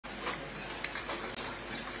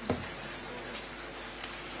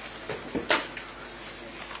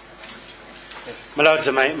My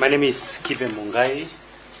Lords, my name is Kibe Mungai.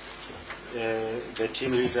 The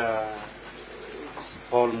team leader is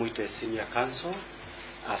Paul Muite, Senior Counsel,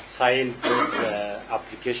 assigned this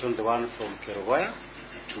application, the one from Kerogoya,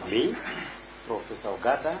 to me, Professor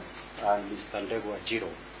Ogada, and Mr. Gachagua'S.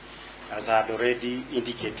 As I had already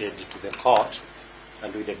indicated to the court,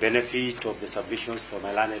 and with the benefit of the submissions from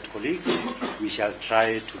my learned colleagues, we shall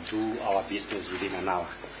try to do our business within an hour.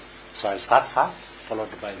 So I'll start first,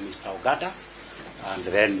 followed by Mr. Ogada, and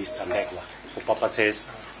then Mr. Gachagua'S, for purposes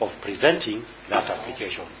of presenting that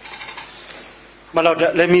application. My Lord,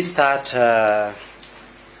 let me start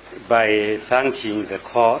by thanking the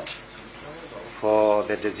court for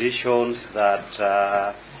the decisions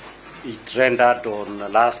that it rendered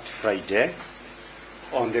on last Friday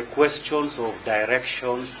on the questions of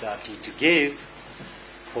directions that it gave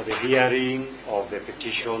for the hearing of the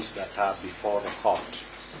petitions that are before the court.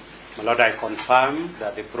 My Lord, I confirm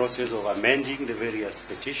that the process of amending the various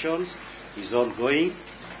petitions is ongoing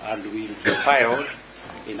and will be filed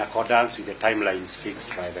in accordance with the timelines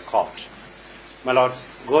fixed by the court. My Lords,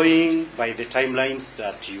 going by the timelines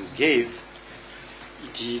that you gave,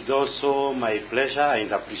 it is also my pleasure and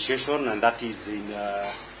appreciation, and that is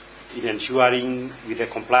in ensuring with the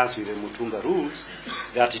compliance with the Mutunga rules,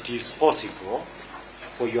 that it is possible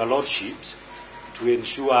for your lordships to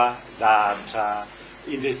ensure that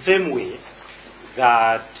in the same way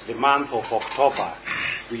that the month of October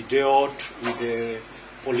we dealt with the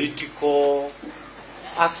political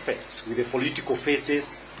aspects, with the political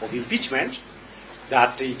phases of impeachment,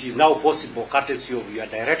 that it is now possible, courtesy of your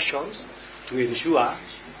directions, to ensure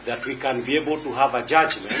that we can be able to have a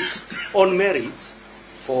judgment on merits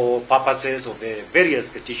for purposes of the various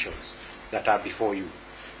petitions that are before you.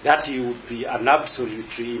 That would be an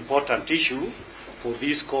absolutely important issue for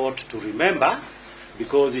this court to remember,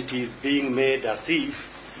 because it is being made as if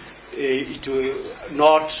it will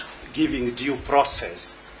not giving due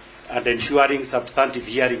process and ensuring substantive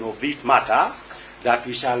hearing of this matter, that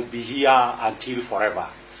we shall be here until forever.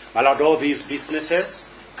 My Lord, all these businesses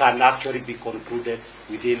can actually be concluded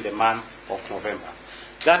within the month of November.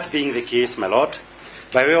 That being the case, my Lord,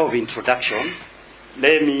 by way of introduction,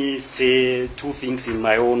 let me say two things in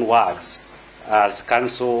my own words as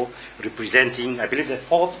counsel representing, I believe, the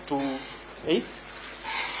 4th to 8th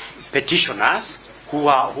petitioners who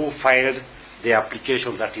filed the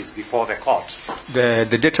application that is before the court. The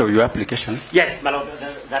date of your application? Yes, my Lord,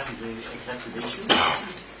 that is exactly the issue.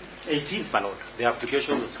 18th, my Lord. The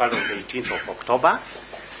application was filed on the 18th of October.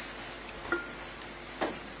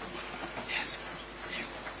 Yes.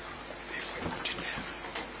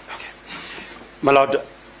 Okay. My Lord,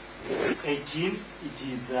 18th, it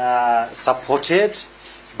is supported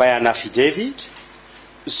by an affidavit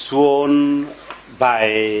sworn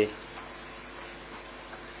by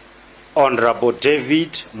Honorable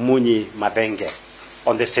David Munyi Madenge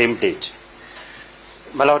on the same date.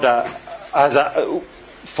 My Lord,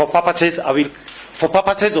 for purposes of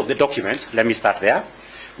the documents, let me start there.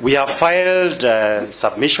 We have filed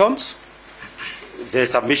submissions. The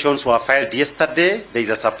submissions were filed yesterday. There is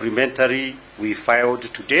a supplementary we filed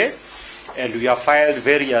today, and we have filed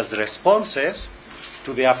various responses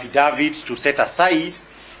to the affidavits to set aside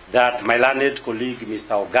that my learned colleague,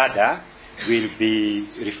 Mr. Ogada, will be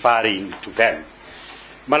referring to them.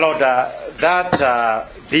 My Lord, that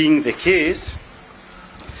being the case,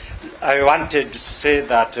 I wanted to say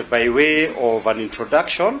that by way of an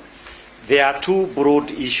introduction, there are two broad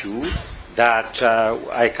issues that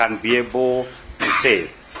I can be able to say.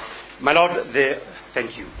 My Lord,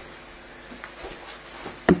 thank you.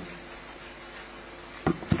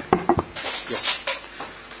 Yes.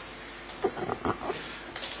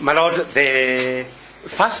 My Lord, the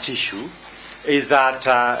first issue is that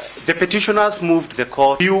the petitioners moved the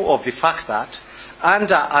court view of the fact that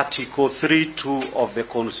under Article 3(2) of the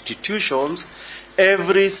Constitution,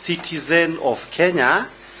 every citizen of Kenya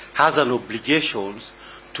has an obligation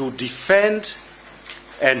to defend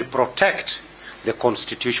and protect the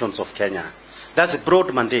constitutions of Kenya. That's a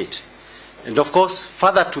broad mandate. And of course,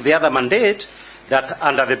 further to the other mandate, that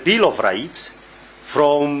under the Bill of Rights,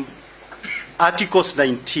 from Articles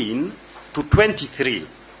 19 to 23,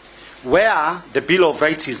 where the Bill of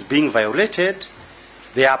Rights is being violated,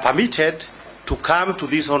 they are permitted to come to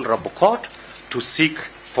this honorable court to seek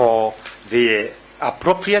for the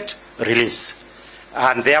appropriate reliefs.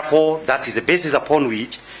 And therefore, that is the basis upon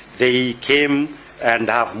which they came and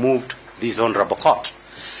have moved this honorable court.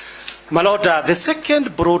 My Lord, the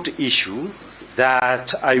second broad issue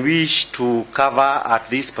that I wish to cover at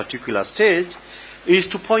this particular stage is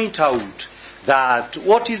to point out that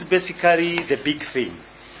what is basically the big thing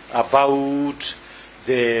about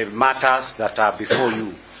the matters that are before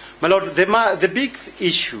you. My Lord, the big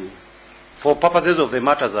issue for purposes of the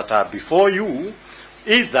matters that are before you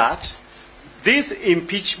is that these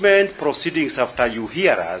impeachment proceedings, after you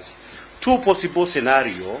hear us, two possible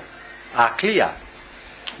scenarios are clear.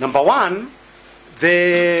 Number one,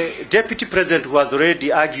 the Deputy President, who has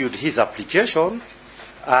already argued his application,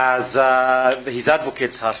 as his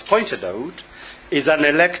advocates has pointed out, is an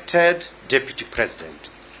elected Deputy President,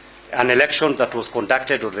 an election that was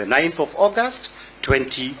conducted on the 9th of August,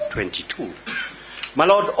 2022. My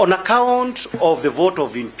Lord, on account of the vote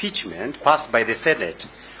of impeachment passed by the Senate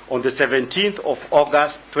on the 17th of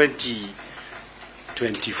August,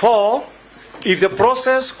 2024, if the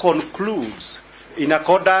process concludes in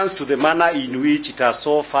accordance to the manner in which it has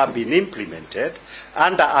so far been implemented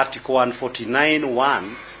under Article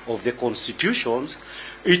 149(1) of the Constitution,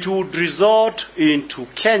 it would result into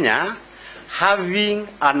Kenya having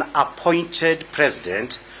an appointed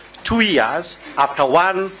president 2 years after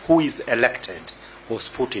one who is elected was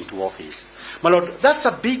put into office. My Lord, that's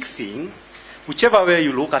a big thing, whichever way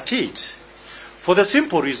you look at it, for the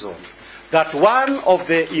simple reason that one of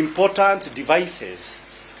the important devices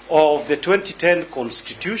of the 2010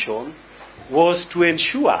 Constitution was to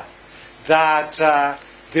ensure that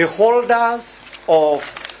the holders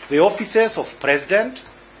of the offices of President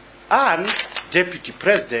and Deputy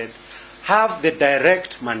President have the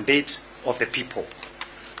direct mandate of the people.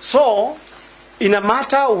 So, in a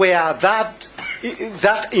matter where that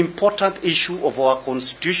important issue of our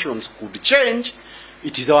constitutions could change,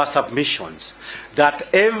 it is our submissions that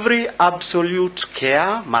every absolute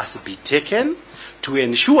care must be taken to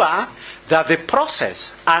ensure that the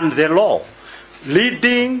process and the law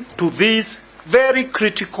leading to this very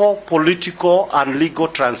critical political and legal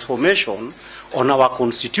transformation on our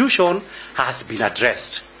constitution has been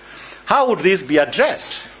addressed. How would this be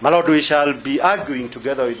addressed? My Lord, we shall be arguing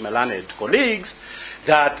together with my learned colleagues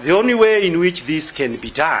that the only way in which this can be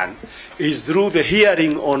done is through the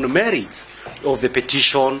hearing on merits of the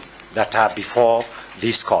petition that are before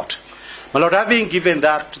this court. My Lord, having given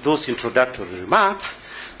those introductory remarks,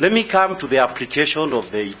 let me come to the application of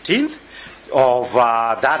the 18th of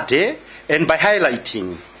that day, and by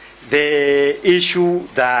highlighting the issue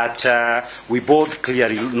that we both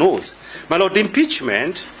clearly know. My Lord,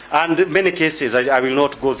 impeachment, and many cases, I will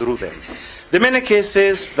not go through them. The many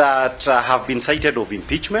cases that have been cited of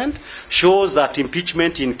impeachment shows that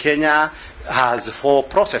impeachment in Kenya has 4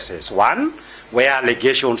 processes. One, where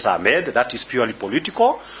allegations are made, that is purely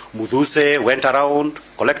political. Muduse went around,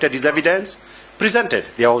 collected his evidence, presented.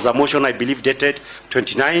 There was a motion, I believe, dated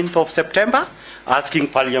 29th of September, asking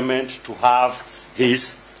Parliament to have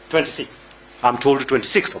this 26th. I'm told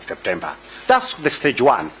 26th of September. That's the stage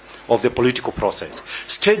 1 of the political process.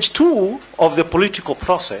 Stage 2 of the political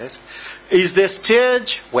process is the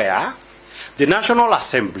stage where the National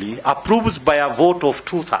Assembly approves by a vote of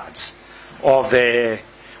 2/3 of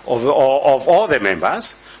all the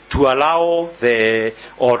members to allow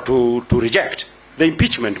to reject the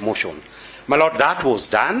impeachment motion. My Lord, that was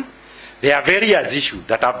done. There are various issues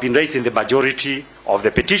that have been raised in the majority of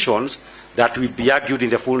the petitions that will be argued in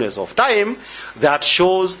the fullness of time that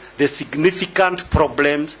shows the significant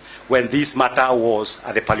problems when this matter was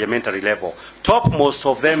at the parliamentary level. Topmost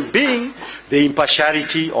of them being the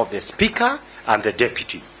impartiality of the Speaker and the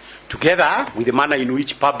Deputy, together with the manner in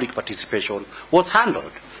which public participation was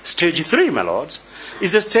handled. Stage 3, my Lords,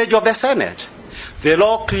 is the stage of the Senate. The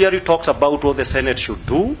law clearly talks about what the Senate should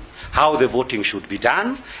do, how the voting should be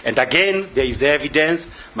done, and again, there is evidence.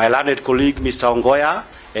 My learned colleague, Mr. Ongoya,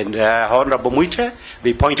 and Honorable Muite,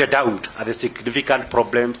 they pointed out at the significant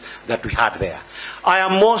problems that we had there. I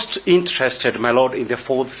am most interested, my Lord, in the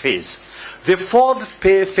 4th phase. The 4th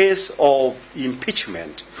phase of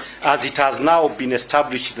impeachment, as it has now been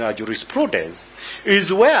established in our jurisprudence,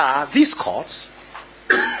 is where these courts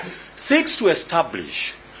seeks to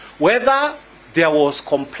establish whether there was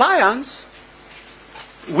compliance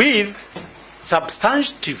with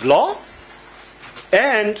substantive law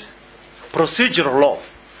and procedural law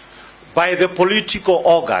by the political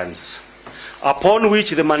organs upon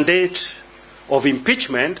which the mandate of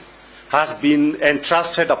impeachment has been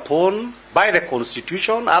entrusted upon by the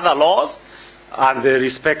Constitution, other laws, and the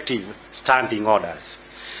respective standing orders.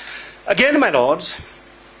 Again, my Lords,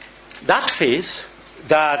 that phase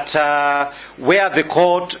that where the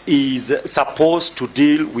court is supposed to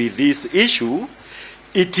deal with this issue,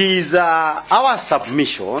 it is our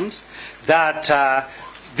submissions that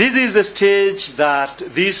this is the stage that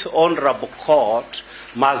this honorable court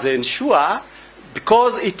must ensure,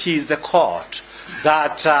 because it is the court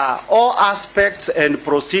that all aspects and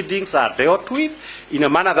proceedings are dealt with in a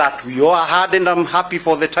manner that we all had, and I'm happy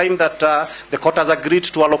for the time that the court has agreed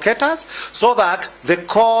to allocate us, so that the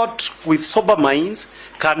court, with sober minds,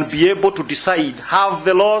 can be able to decide, have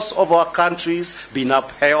the laws of our countries been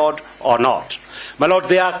upheld or not. My Lord,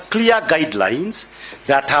 there are clear guidelines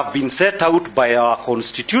that have been set out by our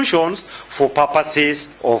constitutions for purposes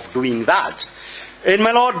of doing that. And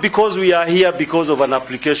my Lord, because we are here because of an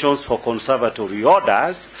application for conservatory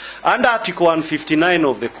orders, under Article 159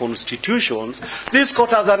 of the Constitution, this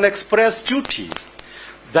court has an express duty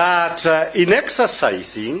that in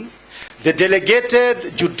exercising the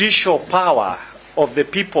delegated judicial power of the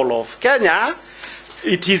people of Kenya,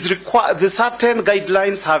 it is required, the certain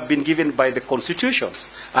guidelines have been given by the Constitution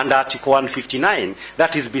under Article 159,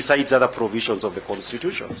 that is besides other provisions of the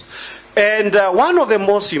Constitutions. And one of the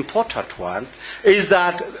most important one is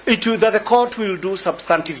that, that the court will do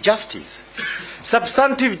substantive justice.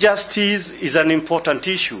 Substantive justice is an important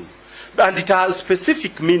issue, and it has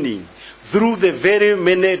specific meaning through the very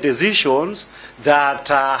many decisions that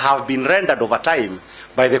have been rendered over time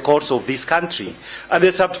by the courts of this country. And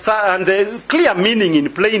the clear meaning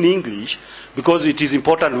in plain English, because it is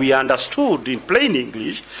important we understood in plain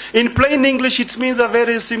English. In plain English, it means a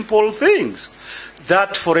very simple things.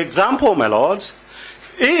 That, for example, my lords,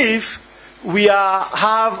 if we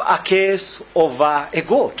have a case over a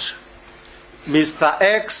goat, Mr.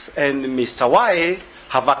 X and Mr. Y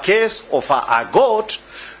have a case over a goat,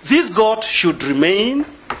 this goat should remain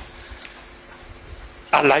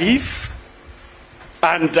alive,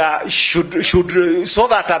 and so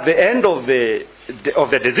that at the end of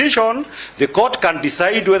the decision, the court can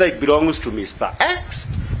decide whether it belongs to Mr. X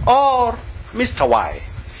or Mr. Y.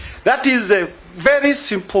 That is a very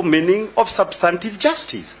simple meaning of substantive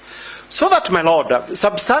justice. So that, my Lord,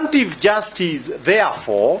 substantive justice,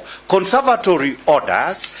 therefore, conservatory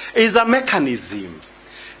orders, is a mechanism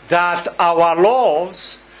that our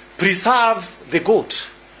laws preserves the goat.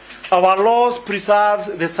 Our laws preserves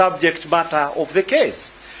the subject matter of the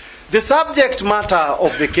case. The subject matter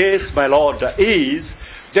of the case, my Lord, is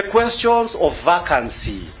the questions of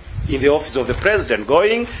vacancy in the office of the president.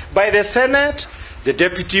 Going by the Senate, the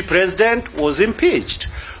deputy president was impeached.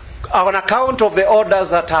 On account of the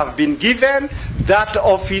orders that have been given, that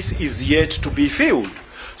office is yet to be filled.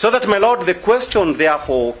 So that, my Lord, the question,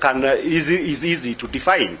 therefore, is easy to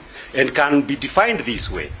define, and can be defined this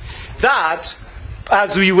way. That,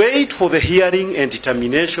 as we wait for the hearing and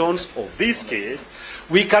determinations of this case,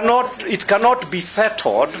 it cannot be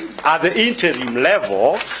settled at the interim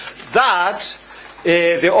level that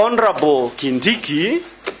the Honorable Kindiki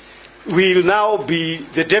will now be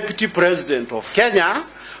the Deputy President of Kenya,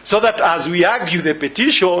 so that as we argue the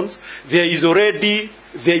petitions, there is already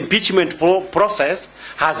the impeachment process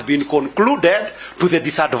has been concluded to the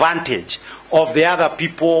disadvantage of the other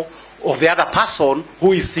people, of the other person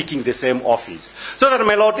who is seeking the same office. So that,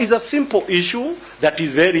 my Lord, is a simple issue that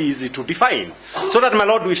is very easy to define. So that, my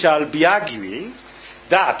Lord, we shall be arguing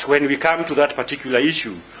that when we come to that particular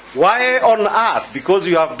issue, why on earth, because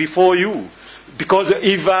you have before you, because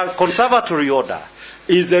if a conservatory order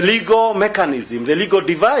is a legal mechanism, the legal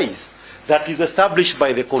device that is established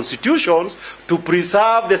by the constitutions to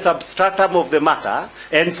preserve the substratum of the matter,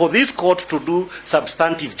 and for this court to do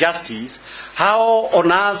substantive justice, how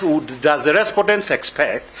on earth does the respondents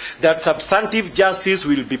expect that substantive justice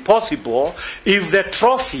will be possible if the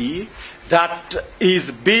trophy that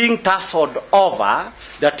is being tussled over,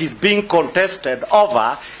 that is being contested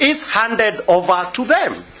over, is handed over to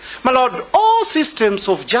them? My Lord, all systems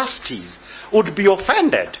of justice would be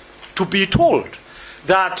offended to be told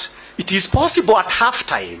that it is possible at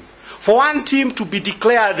halftime for one team to be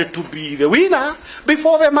declared to be the winner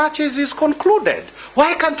before the matches is concluded.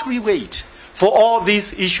 Why can't we wait for all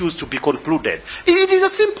these issues to be concluded? It is a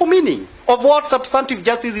simple meaning of what substantive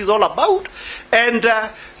justice is all about, and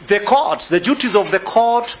the courts, the duties of the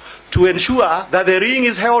court to ensure that the ring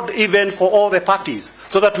is held even for all the parties,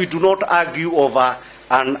 so that we do not argue over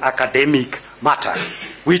an academic matter,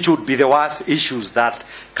 which would be the worst issues that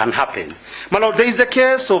can happen. My Lord, there is the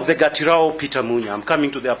case of the Gachagua'S Peter Munya. I'm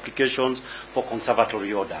coming to the applications for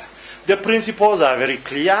conservatory order. The principles are very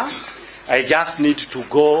clear. I just need to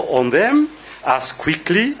go on them as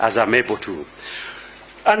quickly as I'm able to.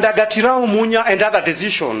 Under Gachagua'S Munya and other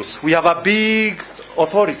decisions, we have a big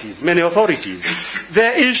authorities, many authorities.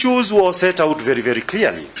 The issues were set out very, very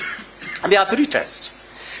clearly. And there are three tests.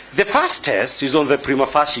 The first test is on the prima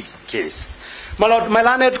facie case. My Lord, my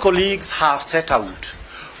learned colleagues have set out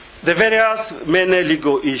the various many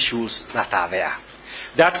legal issues that are there.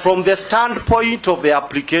 That from the standpoint of the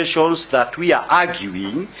applications that we are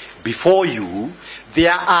arguing, before you,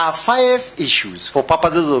 there are 5 issues for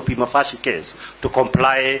purposes of the prima facie case to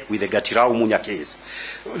comply with the Gachagua'S case.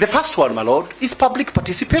 The first one, my lord, is public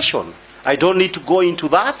participation. I don't need to go into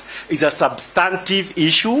that. It's a substantive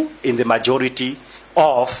issue in the majority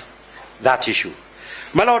of that issue.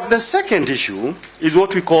 My lord, the second issue is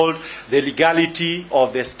what we call the legality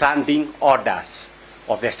of the standing orders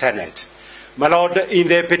of the Senate. My lord, in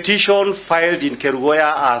the petition filed in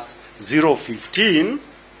Gachagua'S as 015,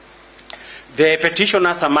 the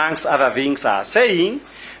petitioners, amongst other things, are saying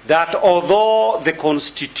that although the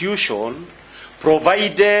Constitution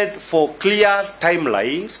provided for clear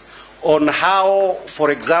timelines on how,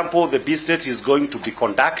 for example, the business is going to be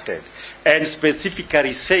conducted, and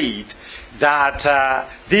specifically said that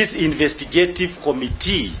this investigative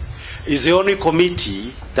committee is the only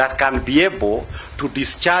committee that can be able to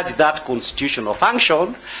discharge that constitutional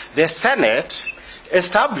function, the Senate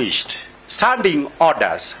established standing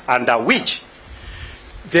orders under which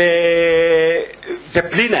the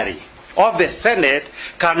plenary of the Senate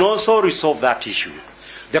can also resolve that issue.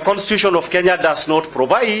 The Constitution of Kenya does not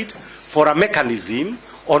provide for a mechanism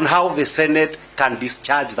on how the Senate can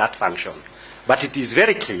discharge that function. But it is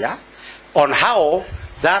very clear on how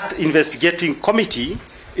that investigating committee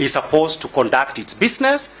is supposed to conduct its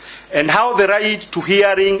business and how the right to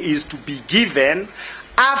hearing is to be given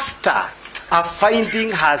after a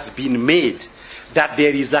finding has been made that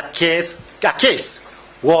there is a case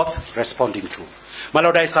worth responding to. My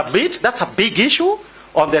lord, I submit that's a big issue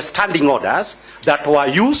on the standing orders that were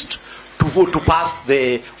used to pass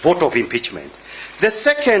the vote of impeachment. The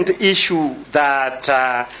second issue that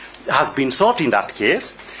has been sought in that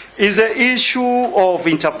case is the issue of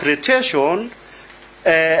interpretation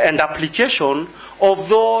and application of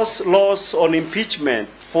those laws on impeachment,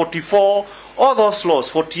 44, all those laws,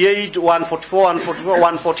 48, 144, 144,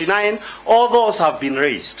 149, all those have been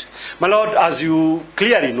raised. My lord, as you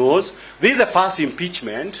clearly knows, this is the first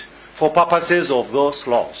impeachment for purposes of those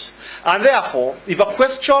laws. And therefore, if a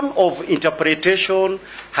question of interpretation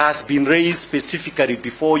has been raised specifically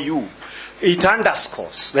before you, it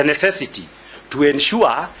underscores the necessity to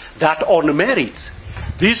ensure that on merits,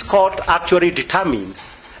 this court actually determines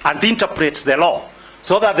and interprets the law,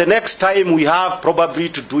 so that the next time we have probably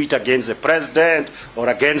to do it against the president or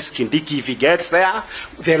against Kindiki if he gets there,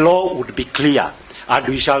 the law would be clear and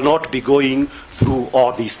we shall not be going through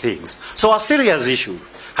all these things. So a serious issue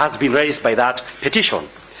has been raised by that petition.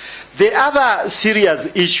 The other serious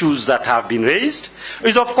issues that have been raised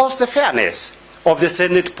is, of course, the fairness of the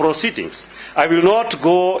Senate proceedings. I will not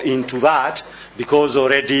go into that because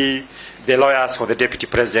already the lawyers for the deputy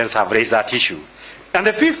presidents have raised that issue. And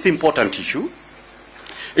the fifth important issue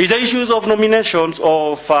is the issues of nominations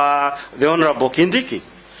of the Honorable Kindiki.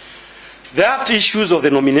 That issues of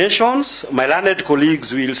the nominations, my learned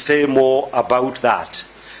colleagues will say more about that.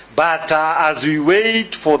 But as we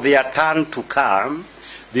wait for their turn to come,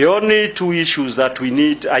 the only 2 issues that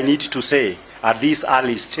I need to say at this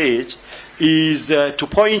early stage is to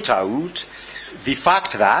point out the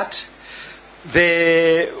fact that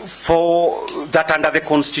under the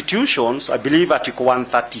constitutions, I believe Article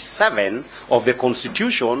 137 of the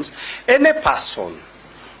constitutions, any person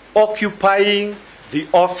occupying the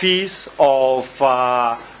office of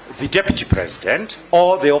the deputy president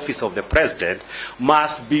or the office of the president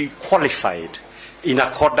must be qualified in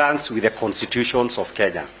accordance with the constitutions of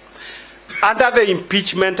Kenya. Under the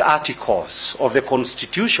impeachment articles of the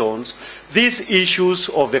constitutions, these issues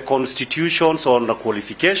of the constitutions on the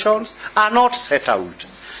qualifications are not set out.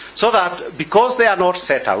 So that because they are not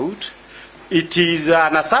set out, it is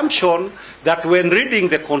an assumption that when reading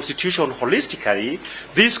the constitution holistically,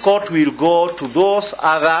 this court will go to those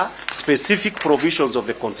other specific provisions of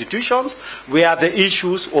the constitutions where the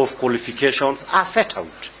issues of qualifications are set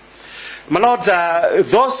out. My lords,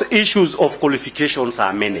 those issues of qualifications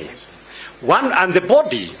are many. One, and the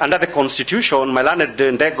body under the constitution, my learned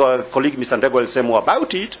colleague Mr. Ndego will say more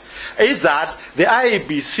about it, is that the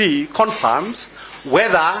IEBC confirms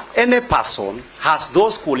whether any person has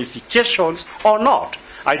those qualifications or not.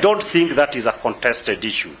 I don't think that is a contested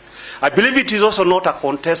issue. I believe it is also not a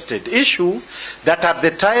contested issue that at the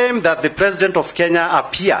time that the President of Kenya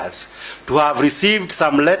appears to have received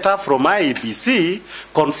some letter from IEBC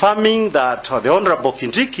confirming that the Honorable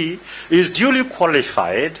Kindiki is duly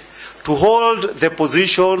qualified to hold the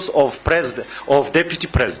positions of Deputy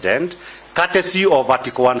President, courtesy of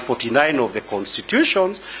Article 149 of the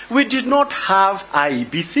Constitution, we did not have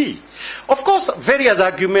IEBC. Of course, various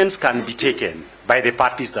arguments can be taken by the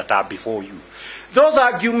parties that are before you. Those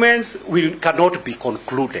arguments cannot be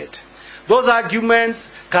concluded Those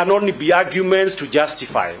arguments can only be arguments to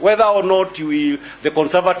justify whether or not the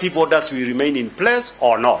conservative orders will remain in place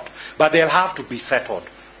or not. But they'll have to be settled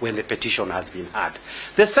when the petition has been heard.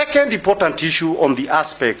 The second important issue on the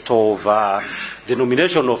aspect of the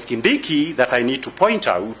nomination of Kindiki that I need to point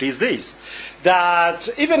out is this, that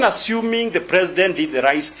even assuming the president did the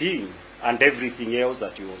right thing and everything else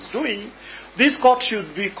that he was doing, this court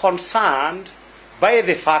should be concerned by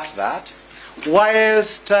the fact that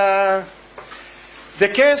whilst the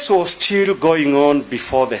case was still going on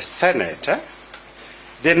before the Senate,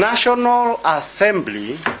 the National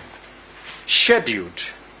Assembly scheduled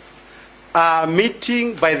a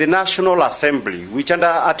meeting by the National Assembly, which under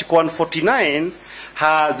Article 149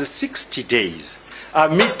 has 60 days, a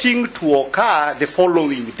meeting to occur the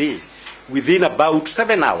following day, within about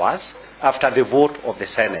 7 hours after the vote of the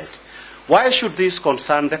Senate. Why should this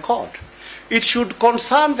concern the court? It should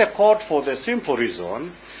concern the court for the simple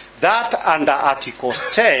reason that under Articles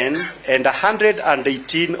 10 and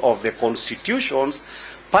 118 of the Constitution,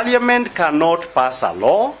 Parliament cannot pass a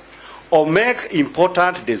law or make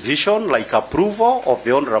important decisions like approval of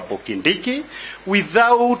the Honorable Kindiki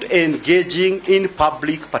without engaging in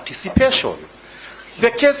public participation.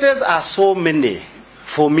 The cases are so many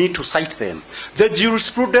for me to cite them. The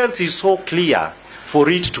jurisprudence is so clear for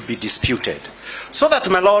it to be disputed. So that,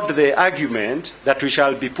 my Lord, the argument that we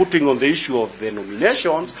shall be putting on the issue of the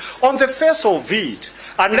nominations, on the face of it,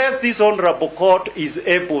 unless this Honorable Court is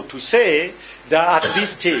able to say that at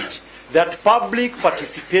this stage, that public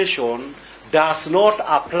participation does not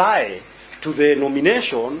apply to the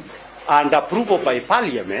nomination and approval by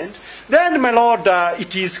Parliament, then, my Lord,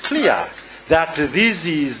 it is clear that this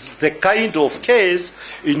is the kind of case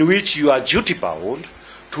in which you are duty-bound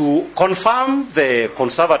to confirm the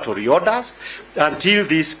conservatory orders until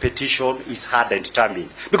this petition is heard and determined.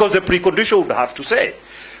 Because the precondition would have to say,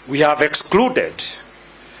 we have excluded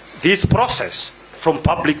this process from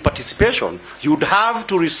public participation. You would have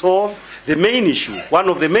to resolve the main issue, one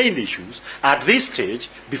of the main issues, at this stage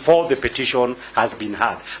before the petition has been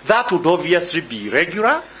heard. That would obviously be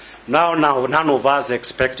irregular. Now, none of us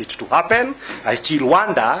expect it to happen. I still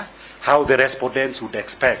wonder how the respondents would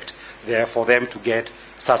expect for them to get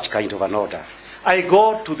such kind of an order. I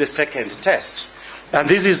go to the second test, and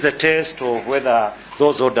this is the test of whether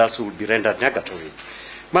those orders will be rendered negatory.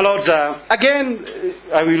 My Lord, again,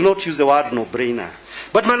 I will not use the word no-brainer,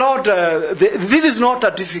 but my Lord, this is not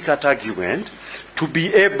a difficult argument to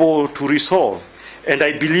be able to resolve, and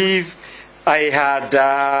I believe I had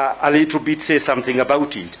a little bit say something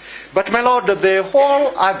about it. But my Lord, the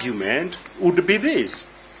whole argument would be this,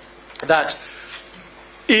 that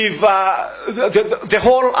if the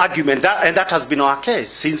whole argument, and that has been our case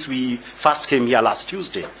since we first came here last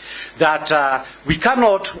Tuesday, that we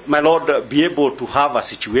cannot, my Lord, be able to have a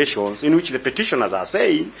situation in which the petitioners are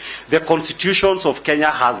saying the constitutions of Kenya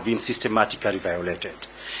has been systematically violated,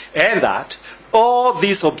 and that all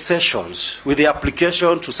these obsessions with the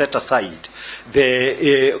application to set aside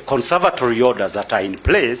the conservatory orders that are in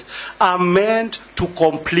place are meant to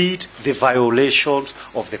complete the violations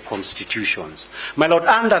of the constitutions. My Lord,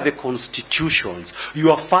 under the constitutions,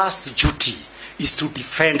 your first duty is to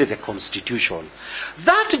defend the constitution.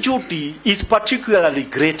 That duty is particularly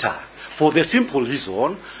greater for the simple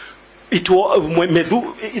reason, is it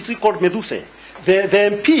called Meduse? The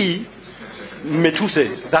MP,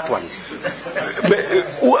 Metuse, that one.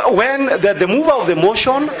 When the mover of the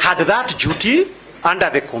motion had that duty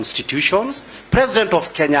under the constitutions, President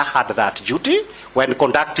of Kenya had that duty when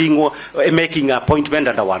conducting, making appointment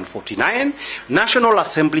under 149, National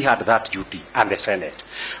Assembly had that duty, and the Senate.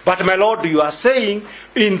 But my Lord, you are saying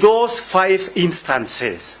in those 5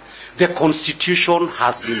 instances, the constitution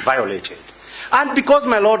has been violated. And because,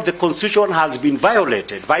 my Lord, the constitution has been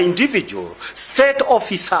violated by individual state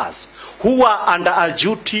officers who are under a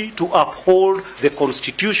duty to uphold the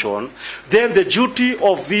constitution, then the duty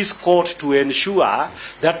of this court to ensure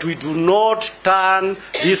that we do not turn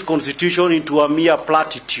this constitution into a mere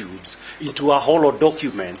platitudes, into a hollow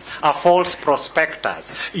documents, a false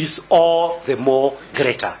prospectus, is all the more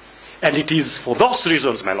greater. And it is for those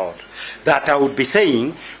reasons, my Lord, that I would be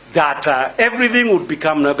saying that everything would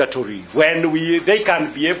become nugatory when they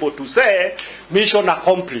can be able to say, mission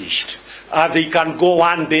accomplished. They can go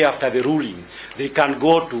one day after the ruling. They can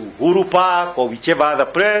go to Uhuru Park or whichever other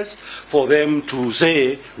place for them to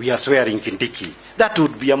say, we are swearing Kindiki. That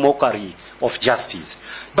would be a mockery of justice.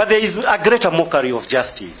 But there is a greater mockery of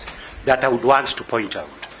justice that I would want to point out.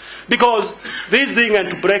 Because this thing, and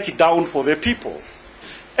to break it down for the people,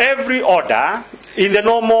 every order, in the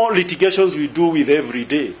normal litigations we do with every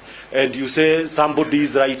day, and you say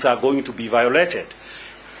somebody's rights are going to be violated,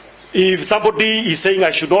 If somebody is saying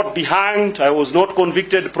I should not be hanged, I was not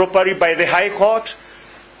convicted properly by the High Court,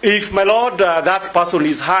 if, my lord, that person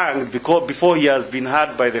is hanged before he has been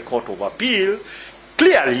heard by the Court of Appeal,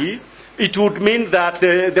 clearly it would mean that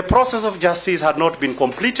the process of justice had not been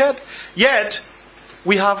completed, yet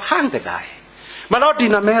we have hanged the guy. My lord,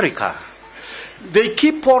 in America, they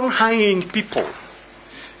keep on hanging people.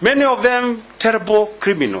 Many of them terrible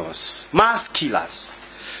criminals, mass killers.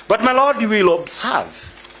 But my lord, you will observe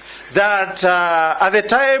that at the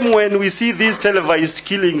time when we see these televised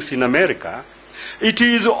killings in America, it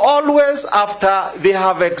is always after they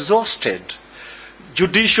have exhausted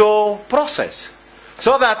judicial process,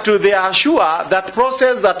 so that they are sure that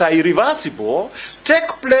process that are irreversible take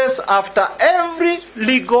place after every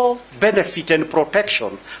legal benefit and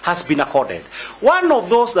protection has been accorded. One of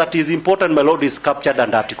those that is important, my lord, is captured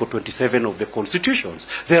under Article 27 of the Constitution,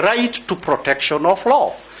 the right to protection of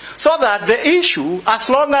law. So that the issue, as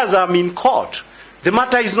long as I'm in court, the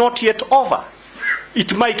matter is not yet over.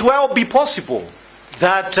 It might well be possible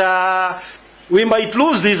that we might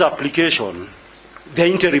lose this application, the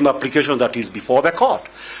interim application that is before the court.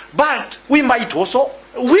 But we might also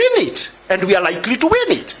win it, and we are likely to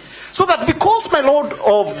win it. So that because, my lord,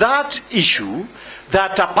 of that issue,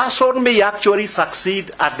 that a person may actually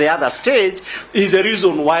succeed at the other stage is the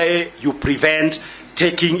reason why you prevent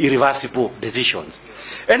taking irreversible decisions.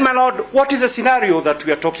 And, my lord, what is the scenario that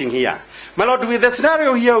we are talking here? My lord, with the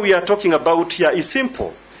scenario here we are talking about here is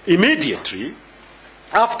simple. Immediately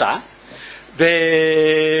after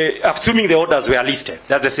assuming the orders were lifted,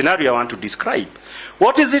 that's the scenario I want to describe.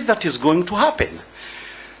 What is it that is going to happen?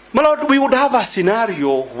 My lord, we would have a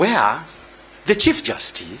scenario where the Chief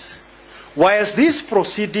Justice, whilst these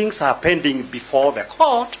proceedings are pending before the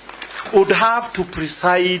court, would have to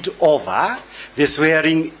preside over the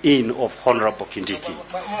swearing in of Honorable Kindiki.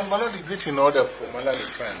 My lord, is it in order for Malali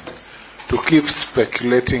friend to keep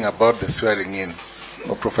speculating about the swearing in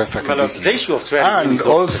of Professor Kindiki? The issue of swearing in and is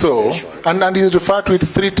also, and he's referred to it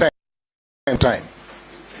 3 times.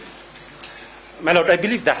 My lord, I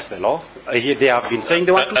believe that's the law. They have been saying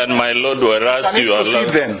they want to. And my lord, whereas you allow,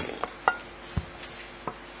 then?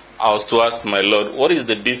 I was to ask my lord, what is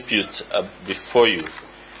the dispute before you?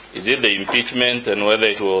 Is it the impeachment and whether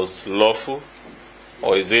it was lawful,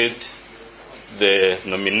 or is it the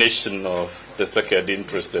nomination of the second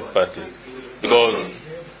interested party? Because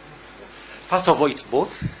first of all, it's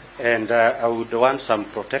both, and I would want some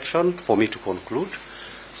protection for me to conclude,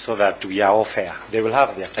 so that we are all fair. They will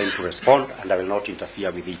have their time to respond, and I will not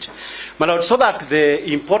interfere with it. My lord, so that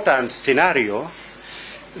the important scenario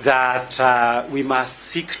that we must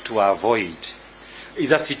seek to avoid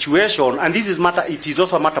is a situation, and this is matter, it is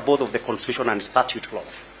also a matter both of the Constitution and statute law.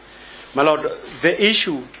 My lord, the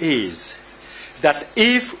issue is that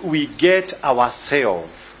if we get ourselves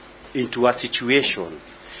into a situation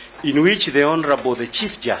in which the Honorable, the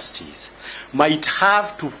Chief Justice, might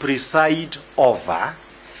have to preside over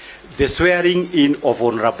the swearing in of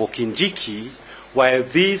Honorable Kindiki while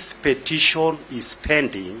this petition is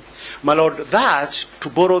pending, my lord, that, to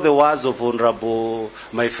borrow the words of Honorable,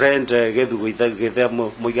 my friend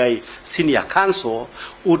Muigai, Senior Counsel,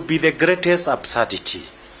 would be the greatest absurdity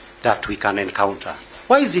that we can encounter.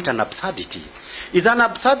 Why is it an absurdity? It's an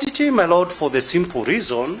absurdity, my lord, for the simple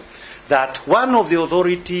reason that one of the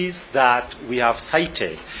authorities that we have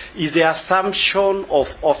cited is the Assumption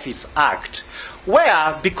of Office Act,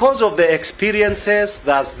 where, because of the experiences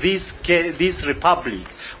that this republic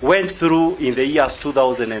went through in the years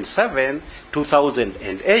 2007,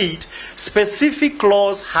 2008, specific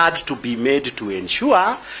laws had to be made to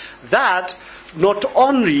ensure that not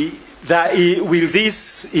only will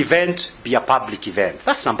this event be a public event.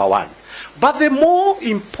 That's number one. But the more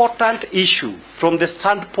important issue from the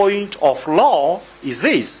standpoint of law is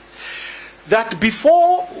this, that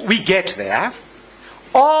before we get there,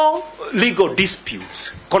 all legal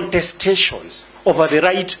disputes, contestations over the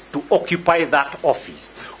right to occupy that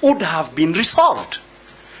office would have been resolved.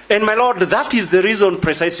 And my lord, that is the reason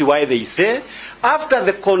precisely why they say, after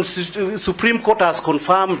the Supreme Court has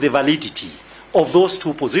confirmed the validity of those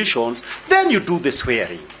two positions, then you do the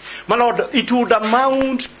swearing. My lord, it would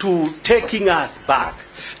amount to taking us back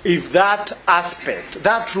if that aspect,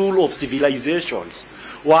 that rule of civilizations,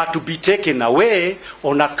 were to be taken away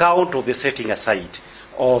on account of the setting aside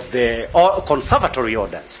of the conservatory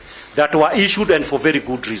orders that were issued, and for very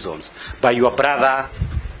good reasons, by your brother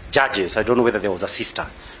judges. I don't know whether there was a sister,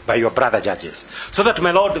 by your brother judges. So that,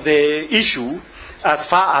 my lord, the issue, as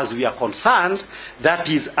far as we are concerned, that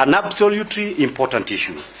is an absolutely important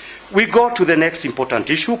issue. We go to the next important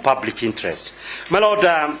issue, public interest. My lord,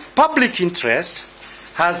 public interest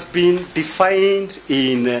has been defined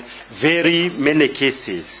in very many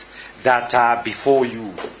cases that are before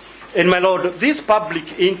you. And my lord, these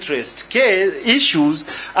public interest issues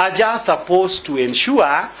are just supposed to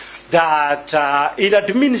ensure that in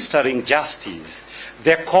administering justice,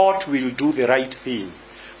 the court will do the right thing.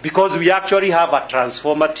 Because we actually have a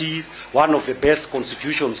transformative, one of the best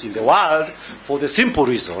constitutions in the world, for the simple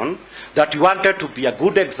reason that we wanted to be a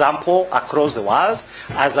good example across the world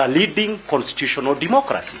as a leading constitutional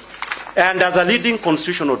democracy. And as a leading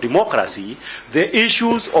constitutional democracy, the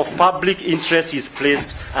issues of public interest is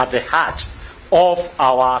placed at the heart of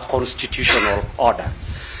our constitutional order.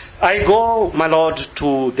 I go, my lord,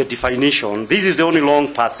 to the definition. This is the only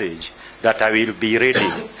long passage that I will be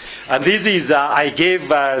reading. And this is, I gave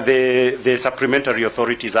the supplementary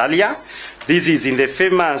authorities earlier. This is in the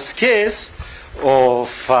famous case of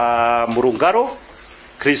Murungaro,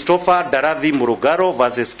 Christopher Darathi Murungaro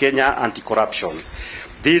versus Kenya Anti-Corruption.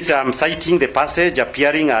 This I'm citing the passage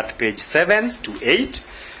appearing at page 7 to 8.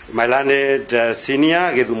 My learned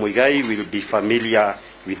senior, Gethu Muigai, will be familiar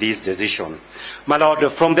with this decision. My lord,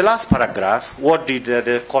 from the last paragraph, what did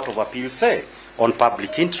the Court of Appeal say on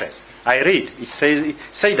public interest? I read, it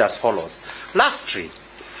said as follows. Lastly,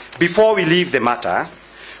 before we leave the matter,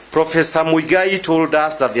 Professor Muigai told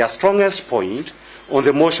us that the strongest point on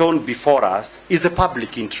the motion before us is the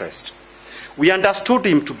public interest. We understood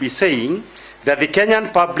him to be saying that the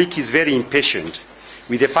Kenyan public is very impatient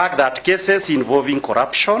with the fact that cases involving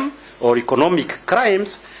corruption or economic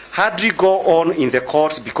crimes hardly go on in the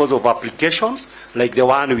courts because of applications like the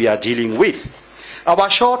one we are dealing with. Our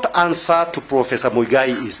short answer to Professor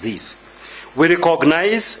Muigai is this. We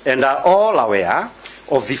recognize and are all aware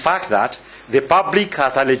of the fact that the public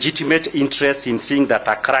has a legitimate interest in seeing that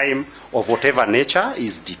a crime of whatever nature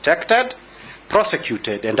is detected,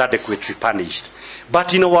 prosecuted, and adequately punished.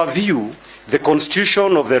 But in our view, the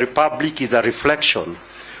Constitution of the Republic is a reflection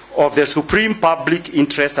of the supreme public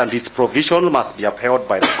interest, and its provision must be upheld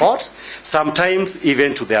by the courts, sometimes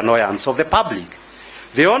even to the annoyance of the public.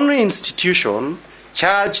 The only institution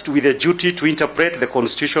charged with the duty to interpret the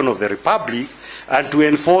Constitution of the Republic and to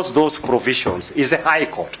enforce those provisions is the High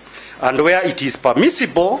Court, and where it is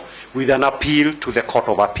permissible, with an appeal to the Court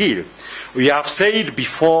of Appeal. We have said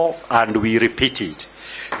before and we repeat it.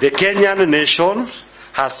 The Kenyan nation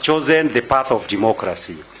has chosen the path of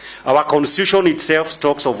democracy. Our constitution itself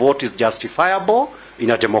talks of what is justifiable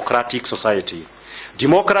in a democratic society.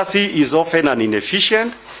 Democracy is often an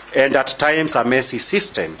inefficient and at times a messy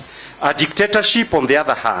system. A dictatorship, on the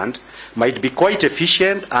other hand, might be quite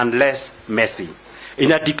efficient and less messy.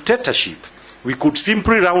 In a dictatorship, we could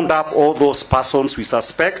simply round up all those persons we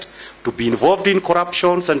suspect to be involved in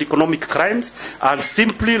corruptions and economic crimes and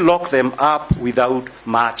simply lock them up without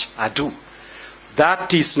much ado.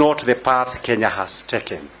 That is not the path Kenya has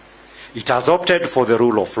taken. It has opted for the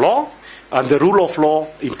rule of law, and the rule of law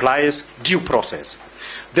implies due process.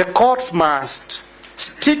 The courts must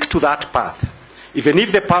stick to that path, even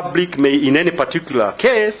if the public may, in any particular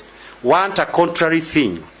case, want a contrary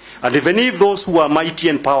thing, and even if those who are mighty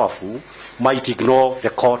and powerful might ignore the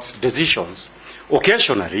court's decisions.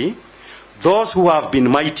 Occasionally, those who have been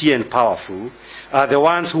mighty and powerful are the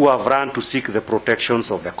ones who have run to seek the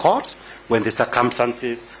protections of the courts when the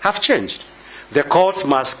circumstances have changed. The courts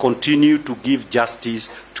must continue to give justice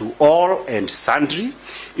to all and sundry,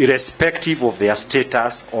 irrespective of their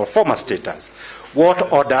status or former status.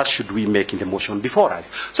 What orders should we make in the motion before us?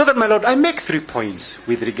 So that, my lord, I make 3 points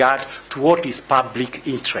with regard to what is public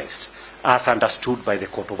interest, as understood by the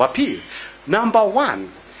Court of Appeal. Number 1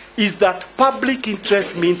 is that public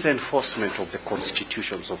interest means enforcement of the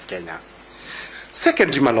constitutions of Kenya.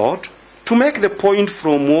 Secondly, my lord, to make the point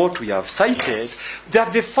from what we have cited,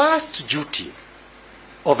 that the first duty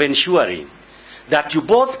of ensuring that you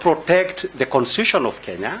both protect the Constitution of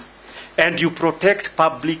Kenya and you protect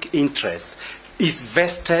public interest is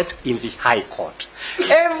vested in the High Court.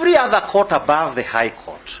 Every other court above the High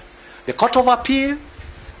Court, the Court of Appeal,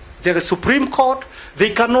 the Supreme Court,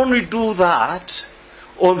 they can only do that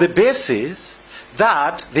on the basis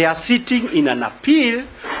that they are sitting in an appeal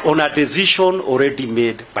on a decision already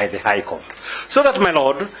made by the High Court. So that, my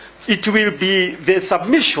lord, it will be the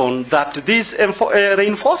submission that this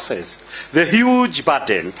reinforces the huge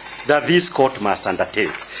burden that this court must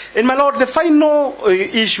undertake. And, my lord, the final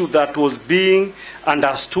issue that was being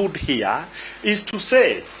understood here is to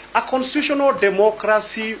say a constitutional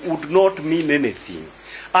democracy would not mean anything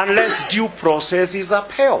unless due process is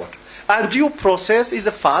upheld. And due process is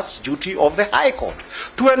the first duty of the High Court,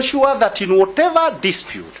 to ensure that in whatever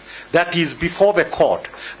dispute that is before the court,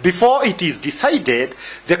 before it is decided,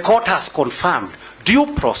 the court has confirmed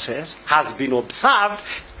due process has been observed,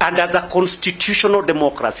 and as a constitutional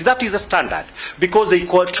democracy, that is a standard, because they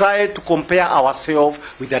try to compare ourselves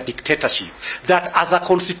with a dictatorship, that as a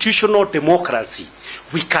constitutional democracy,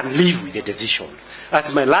 we can live with the decision.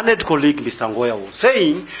 As my learned colleague, Mr. Ngoya, was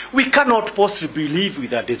saying, we cannot possibly live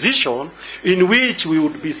with a decision in which we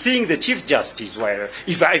would be seeing the Chief Justice, where,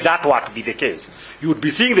 if that were to be the case, you would be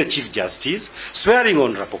seeing the Chief Justice swearing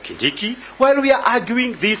on Honorable Kindiki while we are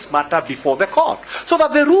arguing this matter before the court. So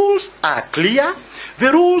that the rules are clear,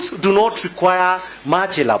 the rules do not require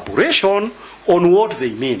much elaboration on what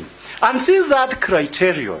they mean. And since that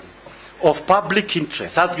criterion of public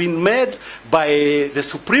interest has been made by the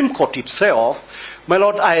Supreme Court itself, my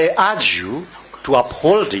Lord, I urge you to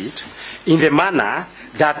uphold it in the manner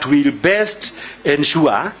that will best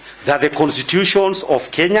ensure that the constitutions of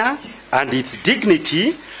Kenya and its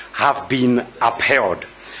dignity have been upheld.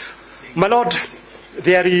 My Lord,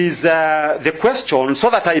 there is the question, so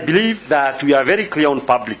that I believe that we are very clear on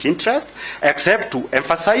public interest, except to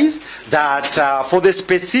emphasize that for the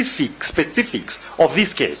specifics of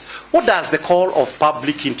this case, what does the call of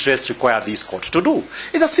public interest require this court to do?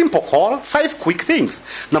 It's a simple call, 5 quick things.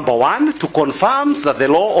 Number 1, to confirm that the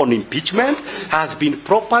law on impeachment has been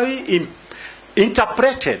properly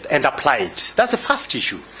interpreted and applied. That's the first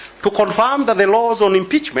issue. To confirm that the laws on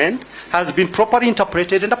impeachment has been properly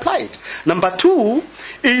interpreted and applied. Number 2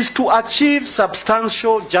 is to achieve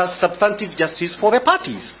substantive justice for the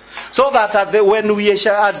parties, so that when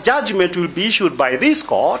a judgment will be issued by this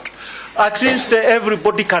court, at least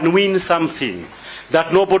everybody can win something,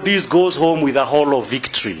 that nobody goes home with a hollow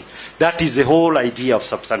victory. That is the whole idea of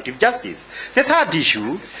substantive justice. The third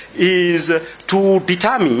issue is to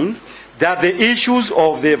determine that the issues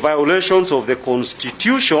of the violations of the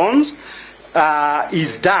constitutions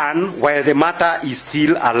is done while the matter is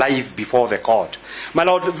still alive before the court. My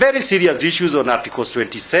Lord, very serious issues on Articles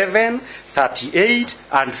 27, 38,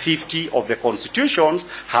 and 50 of the constitutions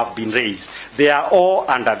have been raised. They are all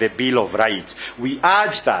under the Bill of Rights. We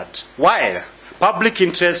urge that while public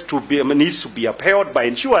interest needs to be upheld by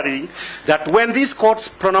ensuring that when this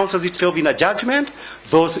court pronounces itself in a judgment,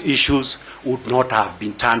 those issues would not have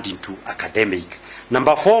been turned into academic.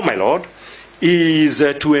 Number 4, my Lord, is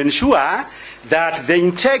to ensure that the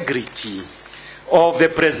integrity of the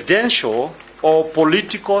presidential or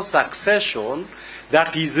political succession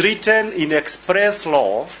that is written in express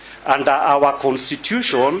law under our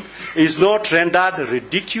constitution is not rendered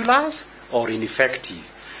ridiculous or ineffective.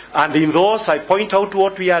 And in those, I point out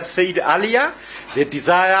what we had said earlier. The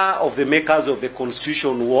desire of the makers of the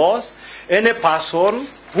Constitution was any person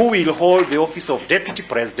who will hold the office of Deputy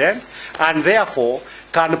President and therefore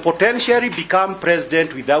can potentially become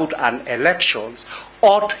President without an election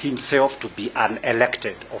ought himself to be an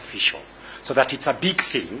elected official. So that it's a big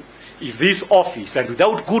thing if this office, and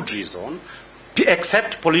without good reason,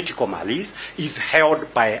 except political malice, is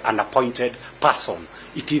held by an appointed person.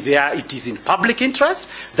 It is in public interest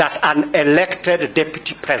that an elected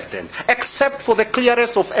deputy president, except for the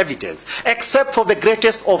clearest of evidence, except for the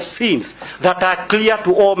greatest of sins that are clear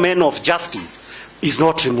to all men of justice, is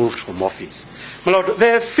not removed from office. My Lord,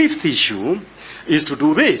 the 5th issue is to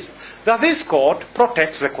do this, that this court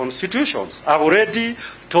protects the constitutions. I've already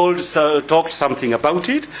talked something about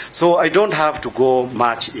it, so I don't have to go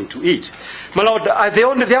much into it. My Lord, there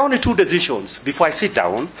are only 2 decisions, before I sit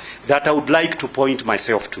down, that I would like to point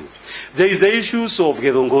myself to. There is the issues of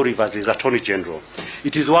Githunguri versus Attorney General.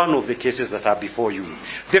 It is one of the cases that are before you.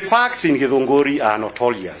 The facts in Githunguri are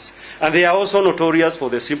notorious. And they are also notorious for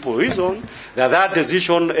the simple reason that that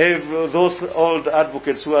decision, those old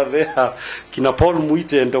advocates who are there, Kina Paul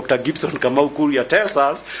Muite and Dr. Gibson Kamau Kuria tells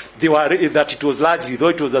us, that it was largely, though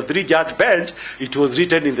it was a 3-judge bench, it was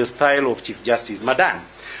written in the style of Chief Justice Madan.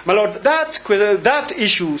 My Lord, that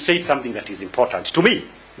issue said something that is important to me,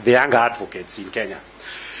 the younger advocates in Kenya.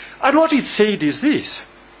 And what it said is this: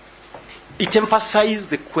 it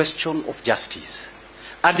emphasized the question of justice.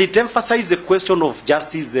 And it emphasized the question of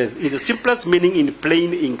justice is the simplest meaning in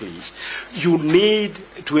plain English. You need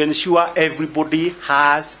to ensure everybody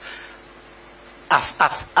has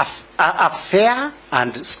a fair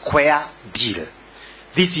and square deal.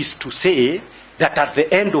 This is to say that at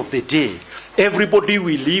the end of the day, everybody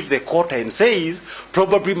will leave the court and says,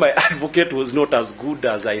 probably my advocate was not as good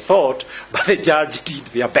as I thought, but the judge did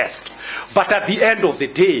their best. But at the end of the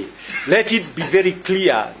day, let it be very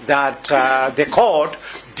clear that the court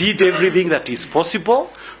did everything that is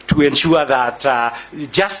possible to ensure that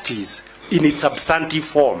justice in its substantive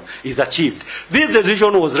form is achieved. This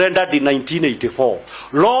decision was rendered in 1984,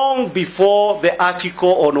 long before the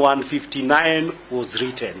article on 159 was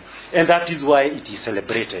written. And that is why it is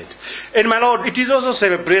celebrated. And my Lord, it is also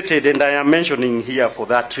celebrated, and I am mentioning here for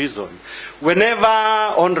that reason, whenever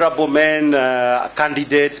honorable men,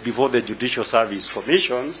 candidates before the Judicial Service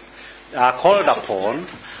Commissions are called upon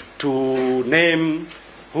to name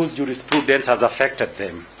whose jurisprudence has affected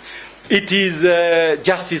them, it is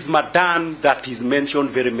Justice Madan that is mentioned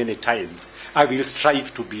very many times. I will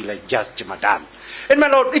strive to be like Justice Madan. And my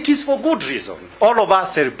Lord, it is for good reason. All of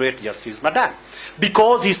us celebrate Justice Madan,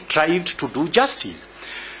 because he strived to do justice.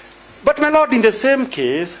 But my Lord, in the same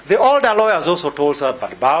case, the older lawyers also told us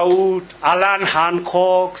about Alan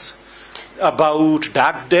Hancock's, about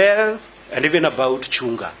Dugdale, and even about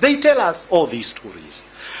Chunga. They tell us all these stories.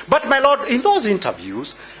 But my Lord, in those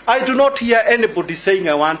interviews, I do not hear anybody saying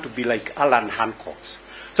I want to be like Alan Hancock's.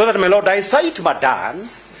 So that, my Lord, I cite Madan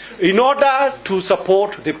in order to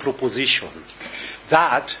support the proposition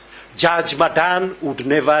that Judge Madan would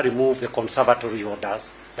never remove the conservatory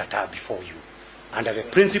orders that are before you, under the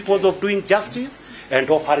principles of doing justice and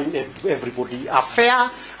offering everybody a fair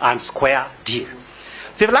and square deal.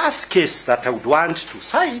 The last case that I would want to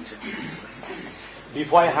cite,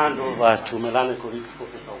 before I hand over to my learned colleagues,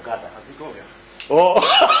 Professor Ogada, has he gone? Oh,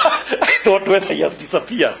 I thought whether he has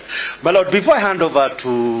disappeared. My Lord, before I hand over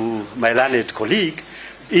to my learned colleague,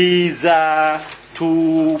 is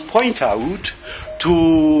to point out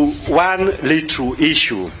to one little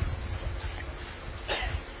issue.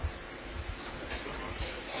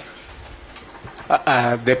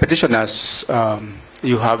 The petitioners,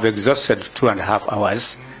 you have exhausted 2.5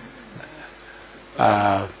 hours.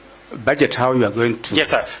 Budget how you are going to... Yes,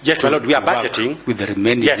 sir. Yes, my Lord, we are budgeting. With the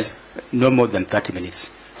remaining, yes, no more than 30 minutes.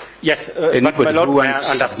 Yes, but my Lord, who wants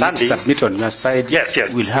understanding... submit on your side, yes,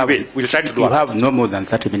 yes, we'll try to do our best. You have no more than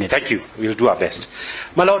 30 minutes. Thank you. We'll do our best.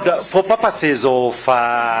 My Lord, for purposes of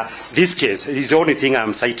this case, this is the only thing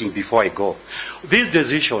I'm citing before I go. This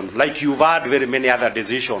decision, like you've had very many other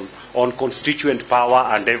decisions on constituent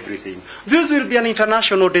power and everything, this will be an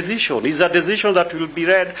international decision. It's a decision that will be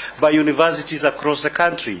read by universities across the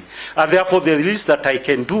country. And therefore, the least that I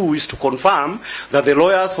can do is to confirm that the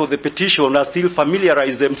lawyers for the petition are still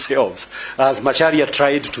familiarized themselves, as Macharia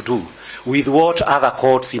tried to do, with what other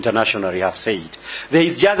courts internationally have said. There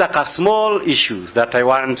is just like a small issue that I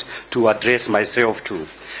want to address myself to.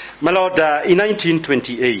 My Lord, in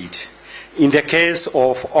 1928, in the case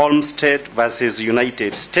of Olmsted versus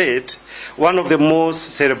United States, one of the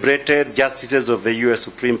most celebrated justices of the U.S.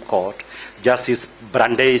 Supreme Court, Justice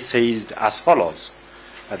Brandeis, says as follows.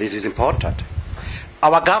 This is important.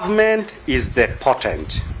 Our government is the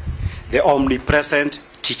potent, the omnipresent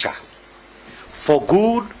teacher. For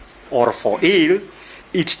good or for ill,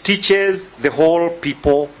 it teaches the whole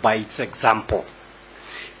people by its example.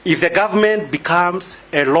 If the government becomes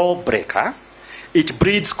a lawbreaker, it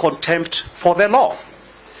breeds contempt for the law.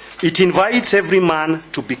 It invites every man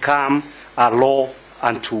to become a law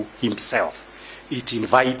unto himself. It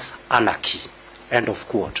invites anarchy. End of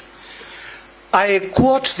quote. I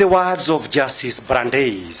quote the words of Justice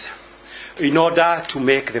Brandeis in order to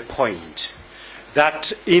make the point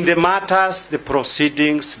that in the matters, the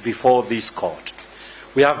proceedings before this court,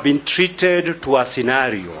 we have been treated to a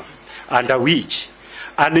scenario under which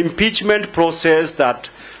an impeachment process that,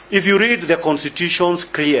 if you read the constitutions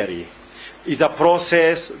clearly, is a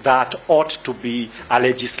process that ought to be a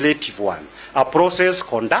legislative one, a process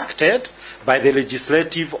conducted by the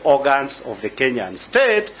legislative organs of the Kenyan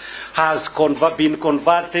state, has been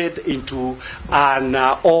converted into an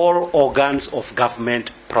all organs of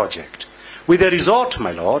government project. With the result,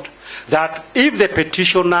 my Lord, that if the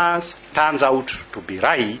petitioners turns out to be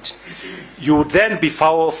right, you would then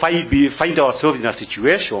find ourselves in a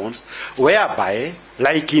situation whereby,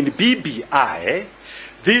 like in BBI,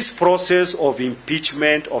 this process of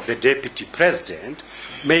impeachment of the deputy president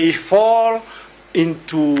may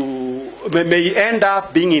end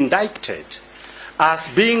up being indicted as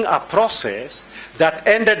being a process that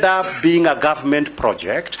ended up being a government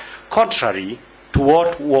project, contrary to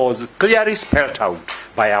what was clearly spelled out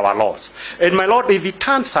by our laws. And my Lord, if it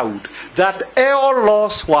turns out that all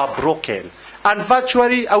laws were broken, and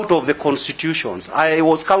virtually out of the constitutions, I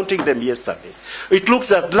was counting them yesterday, it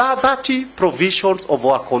looks at 30 provisions of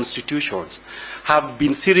our constitutions have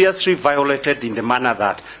been seriously violated in the manner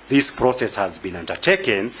that this process has been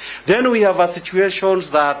undertaken, then we have a situation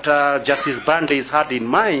that Justice Brandeis had in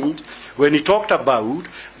mind when he talked about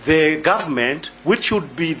the government, which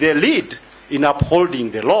should be the lead in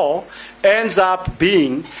upholding the law, ends up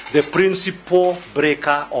being the principal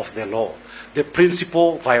breaker of the law. the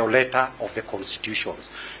principal violator of the constitutions.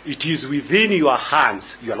 It is within your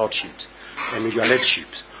hands, your lordships, and your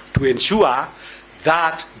lordships, to ensure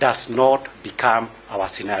that does not become our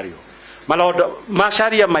scenario. My Lord,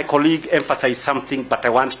 Macharia, my colleague, emphasized something, but I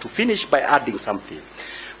want to finish by adding something.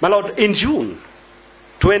 My Lord, in June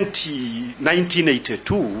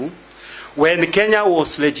 1982, when Kenya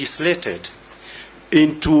was legislated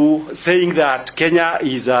into saying that Kenya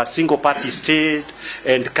is a single-party state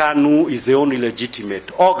and KANU is the only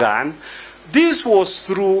legitimate organ, this was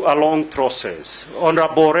through a long process.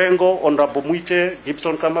 Honorable Rengo, Honorable Muite,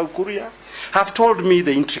 Gibson Kamau have told me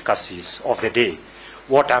the intricacies of the day,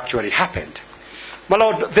 what actually happened. My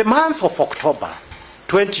Lord, the month of October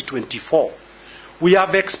 2024, we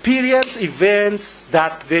have experienced events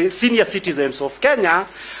that the senior citizens of Kenya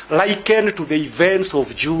likened to the events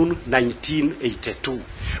of June 1982,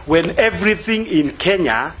 when everything in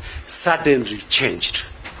Kenya suddenly changed.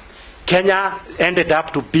 Kenya ended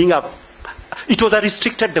up to being it was a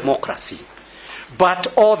restricted democracy, but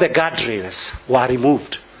all the guardrails were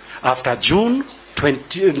removed after June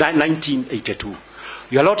 1982.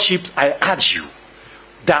 Your Lordships, I urge you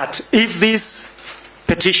that if these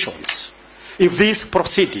petitions, if these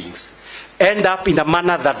proceedings end up in a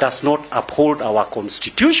manner that does not uphold our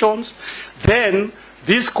constitutions, then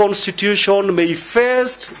this constitution may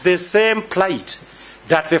face the same plight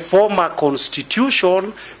that the former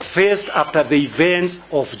constitution faced after the events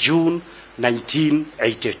of June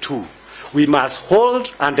 1982. We must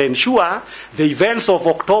hold and ensure the events of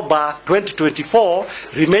October 2024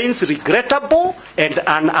 remains regrettable and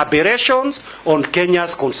an aberration on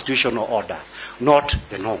Kenya's constitutional order, not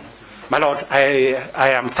the norm. My Lord, I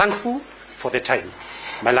am thankful for the time.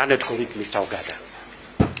 My learned colleague, Mr. Ogada.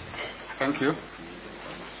 Thank you.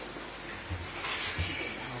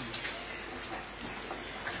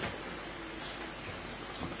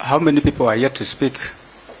 How many people are yet to speak?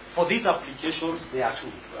 For these applications, there are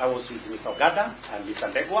two. I was with Mr. Ogada and Mr.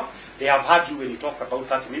 Ndegwa. They have heard you when you talk about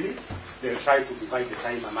 30 minutes. They will try to divide the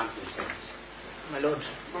time amongst themselves. My Lord.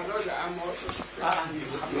 My Lord, I'm also...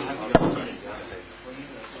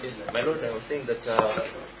 Yes, my Lord, I was saying that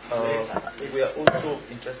we are also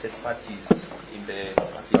interested parties in the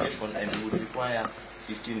application and we would require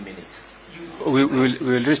 15 minutes. We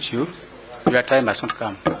will reach you. Your time has not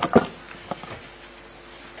come.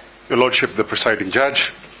 Your Lordship, the presiding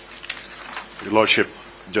judge, Your Lordship,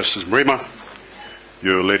 Justice Mrima,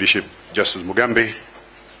 Your Ladyship, Justice Mugambi,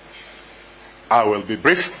 I will be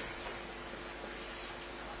brief.